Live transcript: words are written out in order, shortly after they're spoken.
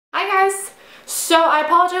guys, so I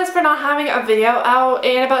apologize for not having a video out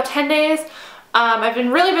in about 10 days. I've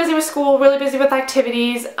been really busy with school, really busy with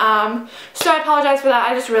activities, so I apologize for that.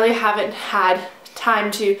 I just really haven't had time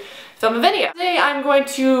to film a video. Today I'm going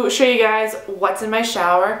to show you guys what's in my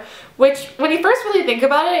shower, which when you first really think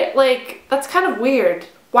about it, like, that's kind of weird.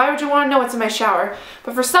 Why would you want to know what's in my shower?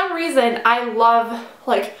 But for some reason I love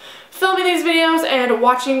like filming these videos and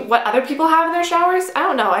watching what other people have in their showers. I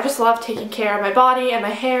don't know, I just love taking care of my body and my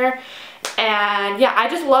hair, and yeah, I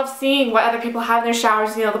just love seeing what other people have in their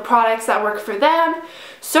showers, you know, the products that work for them.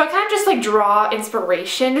 So I kind of just like draw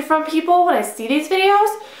inspiration from people when I see these videos.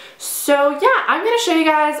 So yeah, I'm going to show you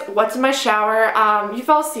guys what's in my shower. You've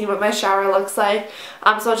all seen what my shower looks like, so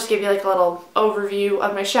I'll just give you like a little overview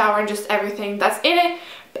of my shower and just everything that's in it.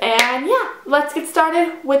 And yeah, let's get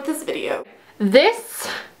started with this video. This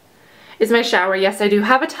is my shower. Yes, I do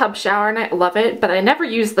have a tub shower and I love it, but I never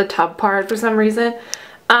use the tub part for some reason.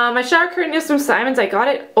 My shower curtain is from Simon's. I got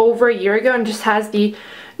it over a year ago and just has the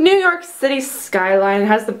New York City skyline. It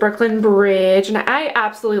has the Brooklyn Bridge and I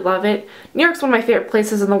absolutely love it. New York's one of my favorite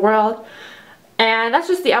places in the world. And that's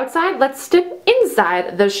just the outside. Let's step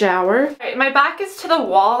inside the shower. Alright, my back is to the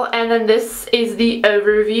wall, and then this is the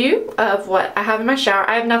overview of what I have in my shower.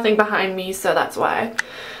 I have nothing behind me, so that's why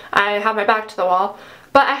I have my back to the wall.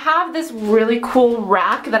 But I have this really cool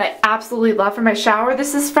rack that I absolutely love for my shower.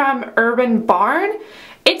 This is from Urban Barn.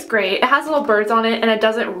 It's great. It has little birds on it and it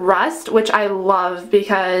doesn't rust, which I love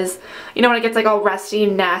because, you know, when it gets like all rusty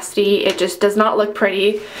and nasty, it just does not look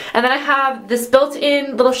pretty. And then I have this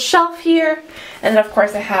built-in little shelf here, and then of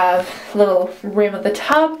course I have a little rim of the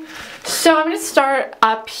tub. So I'm going to start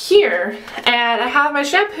up here, and I have my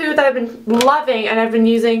shampoo that I've been loving and I've been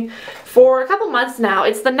using for a couple months now.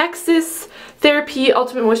 It's the Nexus Therapy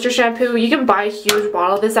Ultimate Moisture Shampoo. You can buy a huge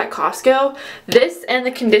bottle of this at Costco. This and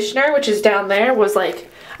the conditioner, which is down there, was like,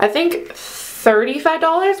 I think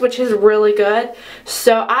 $35, which is really good.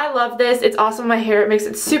 So I love this. It's awesome on my hair. It makes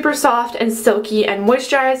it super soft and silky and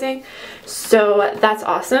moisturizing. So that's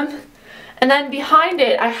awesome. And then behind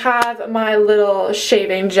it, I have my little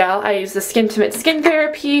shaving gel. I use the Skintimate Skin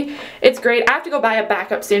Therapy. It's great. I have to go buy a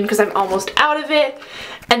backup soon because I'm almost out of it.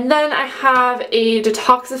 And then I have a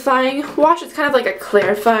detoxifying wash. It's kind of like a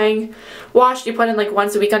clarifying wash you put in like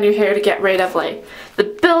once a week on your hair to get rid of like the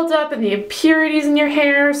buildup and the impurities in your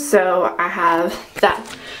hair. So I have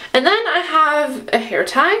that. And then I have a hair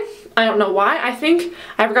tie. I don't know why. I think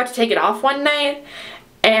I forgot to take it off one night.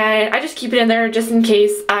 And I just keep it in there just in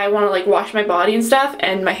case I want to like wash my body and stuff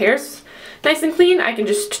and my hair's nice and clean. I can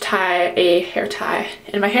just tie a hair tie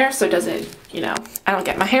in my hair so it doesn't, you know, I don't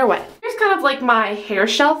get my hair wet. Here's kind of like my hair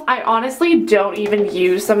shelf. I honestly don't even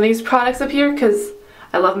use some of these products up here because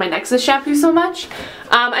I love my Nexus shampoo so much.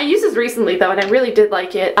 I used this recently though and I really did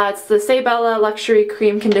like it. It's the Sabella Luxury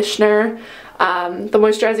Cream Conditioner. The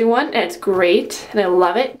moisturizing one, and it's great and I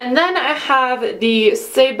love it. And then I have the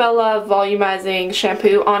Sabella Volumizing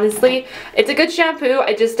Shampoo. Honestly, it's a good shampoo,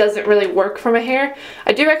 it just doesn't really work for my hair.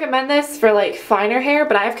 I do recommend this for like finer hair,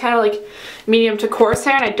 but I have kind of like medium to coarse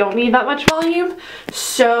hair and I don't need that much volume.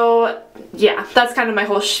 So yeah, that's kind of my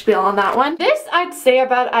whole spiel on that one. This I'd say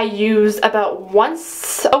I use about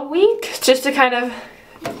once a week just to kind of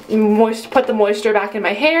put the moisture back in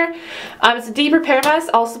my hair. It's a deep repair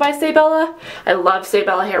mist, also by Sabella. I love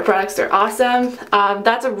Sabella hair products, they're awesome.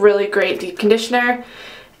 That's a really great deep conditioner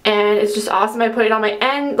and it's just awesome. I put it on my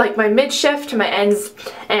end, like my mid shift to my ends,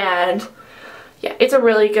 and yeah, it's a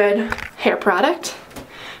really good hair product.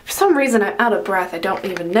 For some reason I'm out of breath, I don't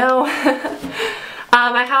even know.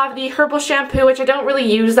 I have the herbal shampoo, which I don't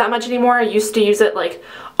really use that much anymore. I used to use it like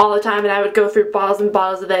all the time and I would go through bottles and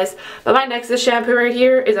bottles of this. But my Nexus shampoo right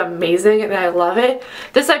here is amazing and I love it.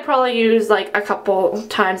 This I probably use like a couple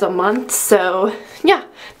times a month. So yeah,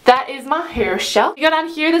 that is my hair shelf. You go down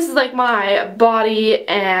here, this is like my body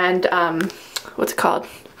and what's it called?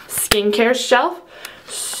 Skincare shelf.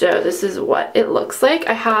 So this is what it looks like.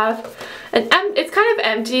 I have it's kind of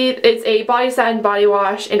empty. It's a body satin body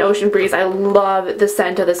wash in Ocean Breeze. I love the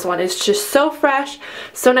scent of this one. It's just so fresh,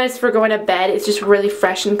 so nice for going to bed. It's just really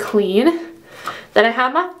fresh and clean. Then I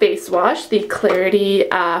have my face wash, the Clarity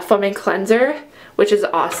Foaming Cleanser, which is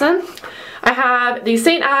awesome. I have the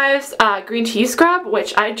St. Ives green tea scrub,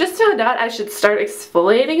 which I just found out I should start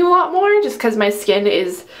exfoliating a lot more just because my skin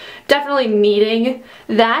is definitely needing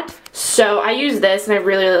that. So I use this and I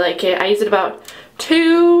really, really like it. I use it about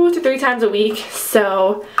 2 to 3 times a week,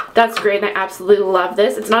 so that's great and I absolutely love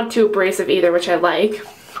this. It's not too abrasive either, which I like.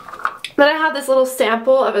 Then I have this little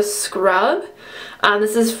sample of a scrub.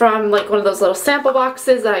 This is from like one of those little sample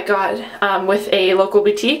boxes that I got with a local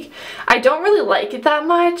boutique. I don't really like it that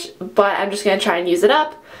much, but I'm just going to try and use it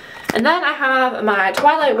up. And then I have my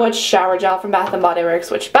Twilight Woods shower gel from Bath & Body Works,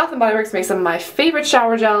 which Bath & Body Works makes some of my favorite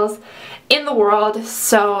shower gels in the world,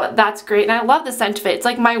 so that's great. And I love the scent of it. It's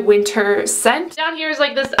like my winter scent. Down here is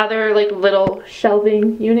like this other like little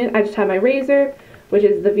shelving unit. I just have my razor, which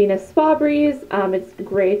is the Venus Spa Breeze. It's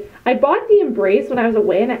great. I bought the Embrace when I was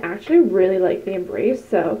away, and I actually really like the Embrace,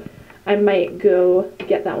 so I might go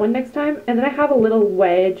get that one next time. And then I have a little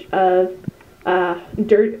wedge of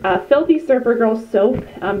Filthy Surfer Girl soap,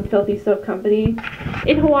 Filthy Soap Company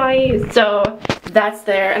in Hawaii, so that's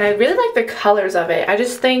there. And I really like the colors of it. I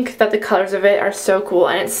just think that the colors of it are so cool,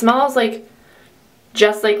 and it smells like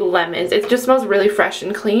just like lemons. It just smells really fresh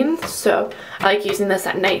and clean, so I like using this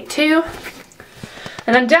at night too.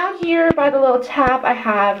 And then down here by the little tap I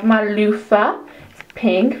have my loofah. It's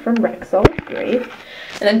pink from Rexall, great.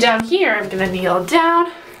 And then down here I'm gonna kneel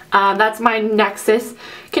down. That's my Nexus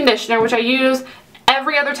conditioner, which I use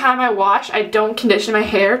every other time I wash. I don't condition my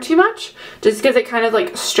hair too much, just because it kind of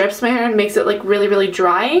like strips my hair and makes it like really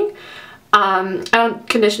drying. I don't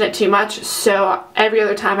condition it too much, so every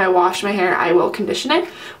other time I wash my hair I will condition it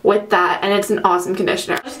with that, and it's an awesome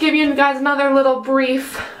conditioner. I'll just give you guys another little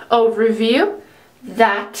brief overview.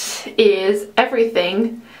 That is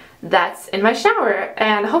everything that's in my shower,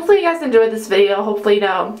 and hopefully you guys enjoyed this video. Hopefully,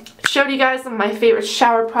 showed you guys some of my favorite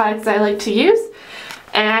shower products I like to use,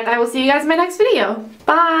 and I will see you guys in my next video.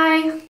 Bye!